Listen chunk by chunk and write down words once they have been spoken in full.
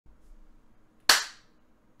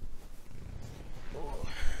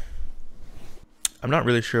I'm not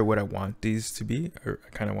really sure what I want these to be, or I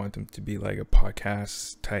kind of want them to be like a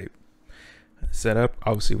podcast type setup.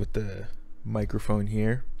 Obviously, with the microphone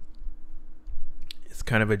here, it's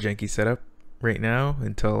kind of a janky setup right now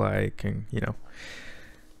until I can,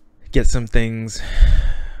 get some things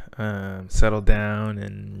settled down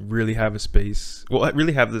and really have a space. Well, I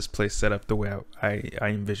really have this place set up the way I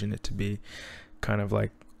envision it to be, kind of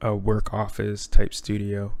like a work office type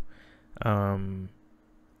studio.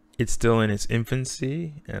 It's still in its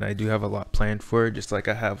infancy, and I do have a lot planned for it, just like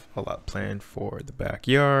I have a lot planned for the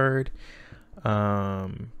backyard.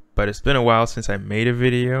 But it's been a while since I made a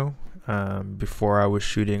video. Before, I was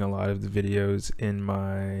shooting a lot of the videos in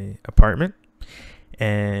my apartment,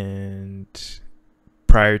 and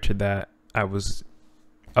prior to that, I was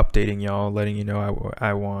updating y'all, letting you know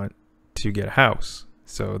I want to get a house.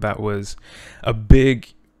 So that was a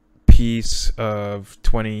big piece of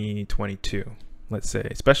 2022, let's say,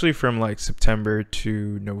 especially from like September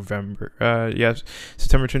to November.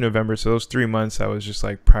 September to November. So those 3 months, I was just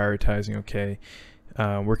like prioritizing, okay,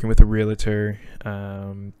 working with a realtor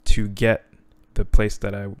to get the place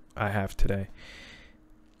that I have today.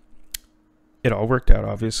 It all worked out,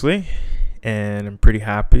 obviously, and I'm pretty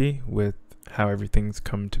happy with how everything's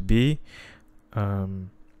come to be. I've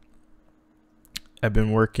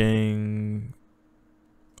been working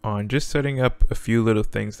on just setting up a few little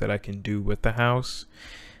things that I can do with the house.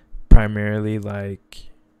 Primarily,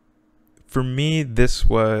 like, for me, this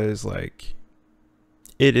was like,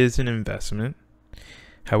 it is an investment.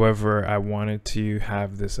 However, I wanted to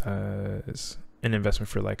have this as an investment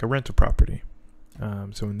for like a rental property.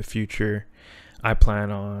 So in the future, I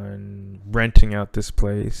plan on renting out this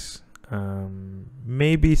place,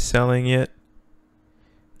 maybe selling it.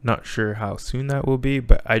 Not sure how soon that will be,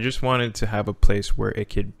 but I just wanted to have a place where I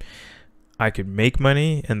could make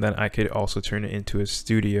money, and then I could also turn it into a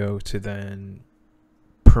studio to then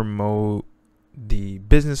promote the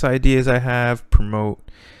business ideas I have, I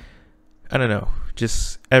don't know,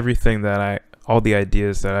 just everything all the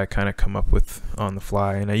ideas that I kind of come up with on the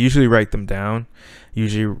fly. And I usually write them down,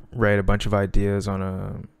 usually write a bunch of ideas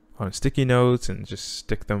on sticky notes and just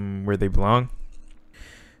stick them where they belong.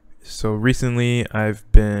 So recently I've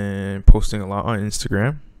been posting a lot on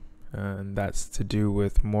Instagram, and that's to do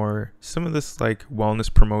with some of this like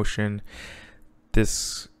wellness promotion,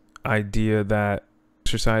 this idea that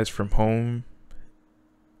exercise from home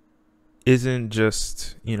isn't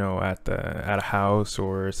just, at a house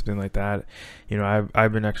or something like that.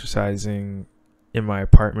 I've been exercising in my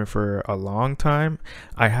apartment for a long time.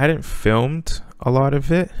 I hadn't filmed a lot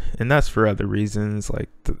of it, and that's for other reasons. Like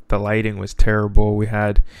the lighting was terrible. We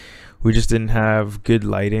just didn't have good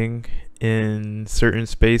lighting in certain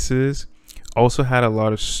spaces. Also had a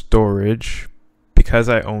lot of storage because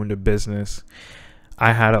I owned a business.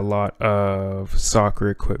 I had a lot of soccer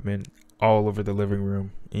equipment all over the living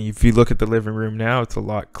room. And if you look at the living room now, it's a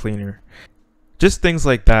lot cleaner. Just things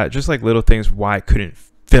like that, just like little things why I couldn't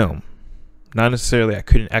film. Not necessarily I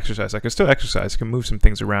couldn't exercise. I could still exercise. I could move some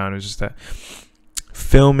things around. It's just that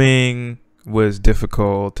filming was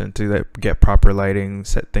difficult, and to get proper lighting,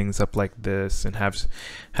 set things up like this, and have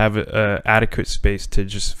adequate space to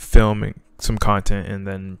just film some content and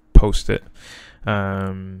then post it.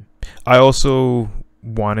 I also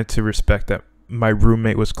wanted to respect that my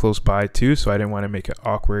roommate was close by too, so I didn't want to make it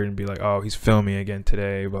awkward and be like, oh, he's filming again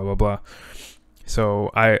today, blah blah blah. So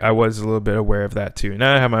I was a little bit aware of that too.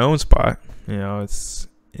 Now I have my own spot.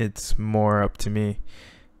 It's more up to me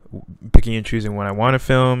picking and choosing when I want to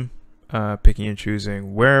film, picking and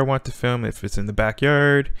choosing where I want to film, if it's in the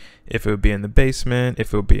backyard, if it would be in the basement,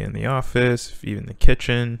 if it would be in the office, if even the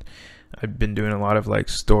kitchen. I've been doing a lot of like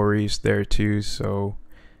stories there too. So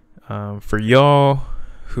for y'all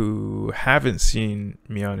who haven't seen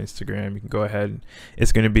me on Instagram, you can go ahead.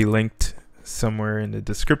 It's going to be linked somewhere in the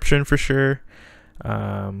description for sure.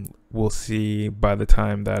 We'll see by the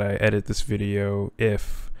time that I edit this video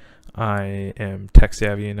if I am tech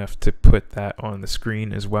savvy enough to put that on the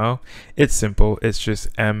screen as well. It's simple. It's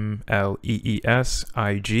just MLEESIG.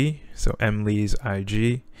 So Mlees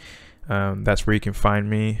IG. That's where you can find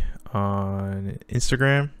me on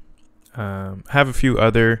Instagram. Have a few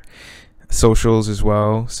other socials as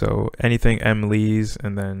well. So anything Mlees,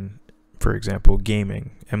 and then, for example,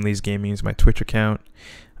 gaming. Mlees Gaming is my Twitch account.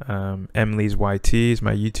 Mlees YT is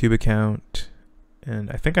my YouTube account. And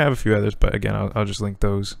I think I have a few others, but again, I'll just link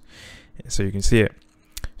those so you can see it.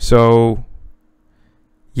 So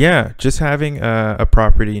yeah, just having a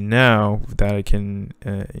property now that I can,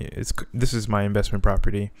 this is my investment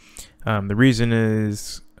property. The reason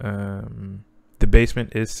is the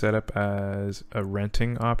basement is set up as a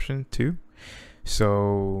renting option too.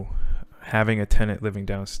 So having a tenant living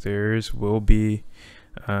downstairs will be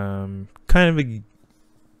kind of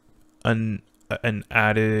an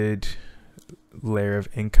added layer of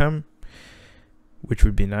income, which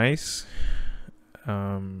would be nice.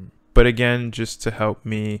 But again, just to help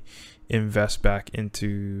me invest back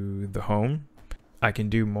into the home, I can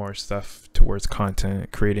do more stuff towards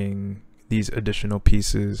content, creating these additional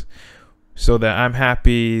pieces, so that I'm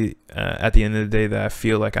happy at the end of the day that I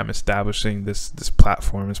feel like I'm establishing this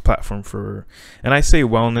platform for, and I say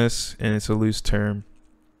wellness and it's a loose term,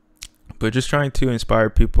 but just trying to inspire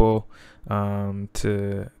people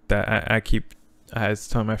to that. I was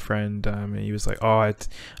telling my friend, and he was like, oh,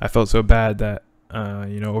 I felt so bad that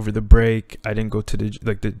over the break I didn't go to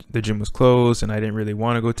the gym was closed and I didn't really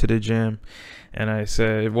want to go to the gym. And I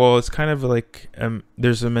said, well, it's kind of like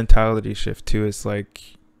there's a mentality shift too. It's like,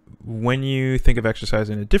 when you think of exercise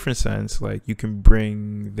in a different sense, like you can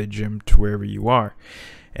bring the gym to wherever you are.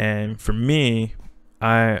 And for me,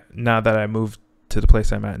 now that I moved to the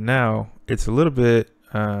place I'm at now, it's a little bit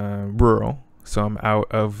rural. So I'm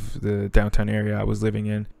out of the downtown area I was living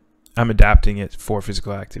in. I'm adapting it for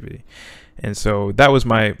physical activity. And so that was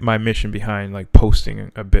my mission behind like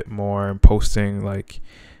posting a bit more and posting like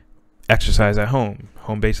exercise at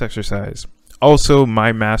home-based exercise. Also,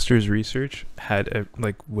 my master's research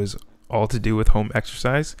was all to do with home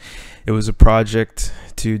exercise. It was a project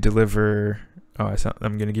to deliver.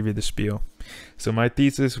 I'm going to give you the spiel. So my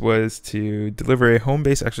thesis was to deliver a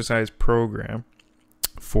home-based exercise program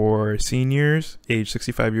for seniors aged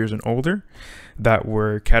 65 years and older that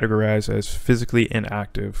were categorized as physically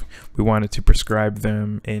inactive. We wanted to prescribe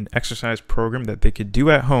them an exercise program that they could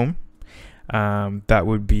do at home that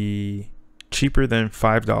would be cheaper than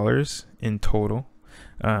 $5 in total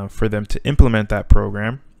for them to implement that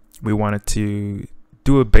program. We wanted to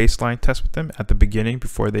do a baseline test with them at the beginning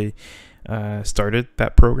before they started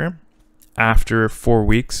that program. After 4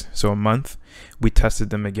 weeks, so a month, we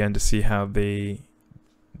tested them again to see how they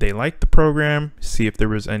liked the program, see if there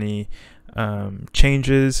was any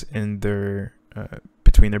changes in their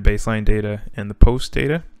between their baseline data and the post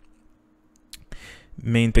data.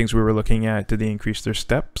 Main things we were looking at: did they increase their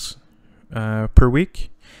steps per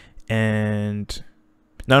week? And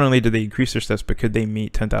not only did they increase their steps, but could they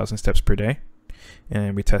meet 10,000 steps per day?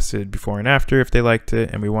 And we tested before and after if they liked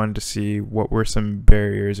it, and we wanted to see what were some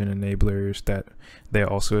barriers and enablers that they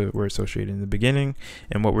also were associated in the beginning,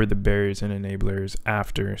 and what were the barriers and enablers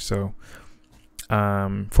after. So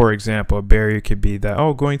for example, a barrier could be that,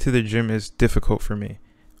 oh, going to the gym is difficult for me.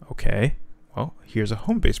 Okay, well, here's a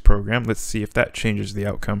home-based program. Let's see if that changes the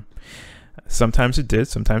outcome. Sometimes it did,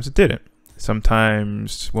 sometimes it didn't.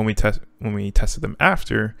 Sometimes when we tested them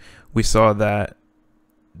after, we saw that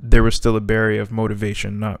there was still a barrier of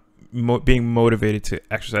motivation. Not being motivated to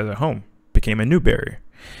exercise at home became a new barrier.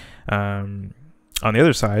 On the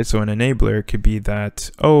other side, so an enabler could be that,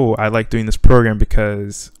 oh, I like doing this program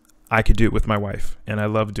because I could do it with my wife, and I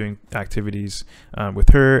love doing activities with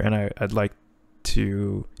her, and I'd like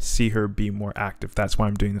to see her be more active. That's why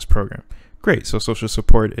I'm doing this program. Great. So social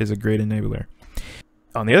support is a great enabler.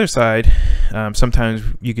 On the other side, sometimes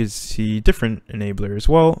you could see different enablers.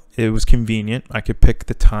 Well, it was convenient. I could pick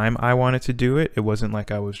the time I wanted to do it. It wasn't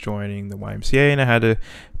like I was joining the YMCA and I had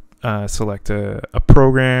to select a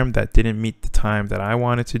program that didn't meet the time that I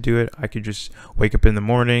wanted to do it. I could just wake up in the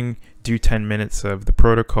morning, do 10 minutes of the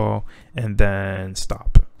protocol, and then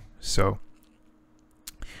stop. So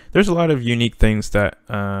there's a lot of unique things that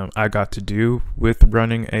I got to do with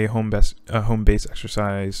running a home-based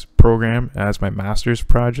exercise program as my master's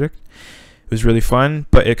project. It was really fun,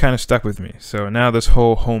 but it kind of stuck with me. So now this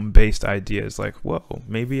whole home-based idea is like, whoa,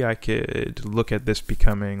 maybe I could look at this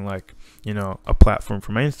becoming like, a platform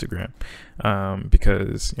for my Instagram,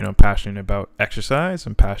 because, I'm passionate about exercise.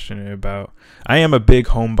 I am a big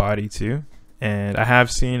homebody too. And I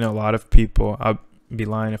have seen a lot of people, I'll be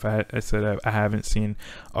lying if I said I haven't seen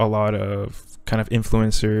a lot of kind of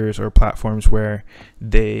influencers or platforms where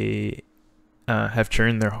they have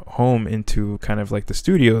turned their home into kind of like the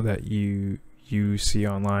studio that you see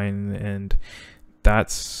online, and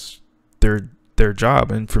that's their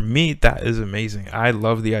job. And for me, that is amazing. I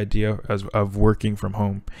love the idea of working from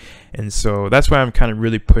home, and so that's why I'm kind of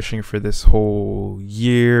really pushing for this whole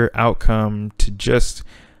year outcome to just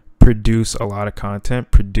produce a lot of content,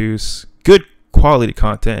 produce good quality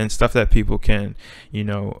content and stuff that people can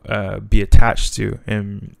be attached to,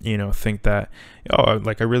 and think that, oh,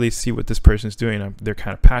 like I really see what this person's doing, they're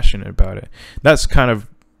kind of passionate about it. That's kind of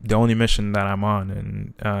the only mission that I'm on,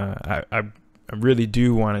 and I I really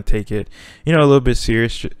do want to take it, a little bit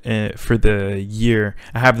serious for the year.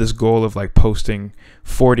 I have this goal of like posting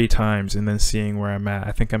 40 times and then seeing where I'm at.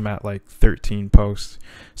 I think I'm at like 13 posts.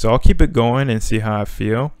 So I'll keep it going and see how I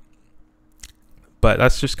feel. But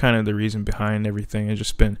that's just kind of the reason behind everything. I've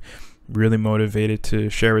just been really motivated to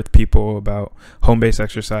share with people about home-based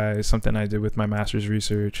exercise, something I did with my master's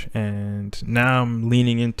research. And now I'm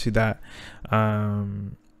leaning into that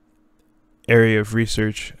area of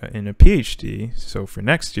research in a PhD, so for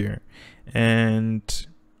next year, and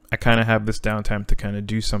I kind of have this downtime to kind of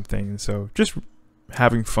do something. So just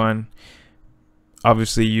having fun.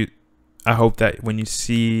 Obviously, I hope that when you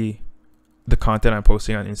see the content I'm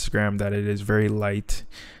posting on Instagram, that it is very light.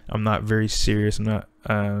 I'm not very serious. I'm not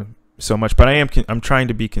so much, but I'm trying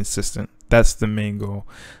to be consistent. That's the main goal,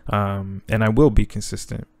 and I will be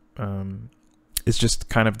consistent. It's just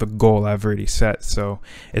kind of the goal I've already set, so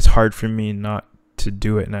it's hard for me not to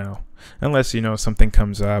do it now, unless something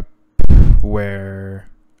comes up where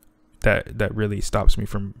that really stops me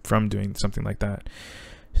from doing something like that,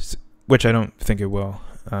 which I don't think it will.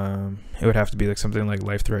 It would have to be like something like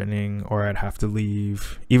life-threatening, or I'd have to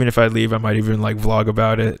leave. Even if I leave, I might even like vlog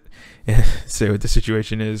about it, say what the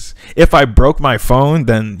situation is. If I broke my phone,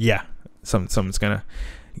 then yeah, something's gonna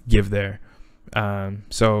give there.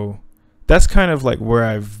 So that's kind of like where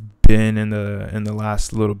I've been in the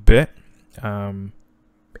last little bit, and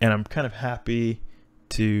I'm kind of happy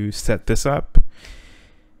to set this up.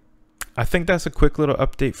 I think that's a quick little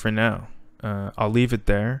update for now. I'll leave it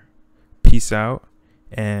there. Peace out,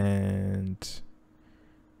 and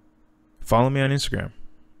follow me on Instagram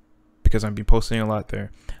because I'll be posting a lot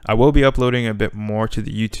there. I will be uploading a bit more to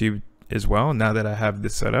the YouTube as well now that I have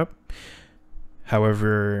this set up.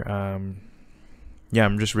 However, yeah,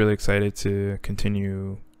 I'm just really excited to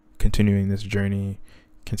continuing this journey,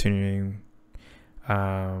 continuing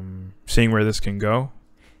seeing where this can go,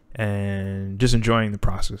 and just enjoying the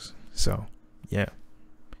process. So yeah,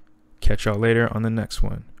 catch y'all later on the next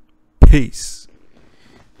one. Peace.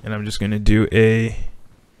 And I'm just gonna do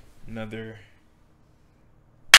another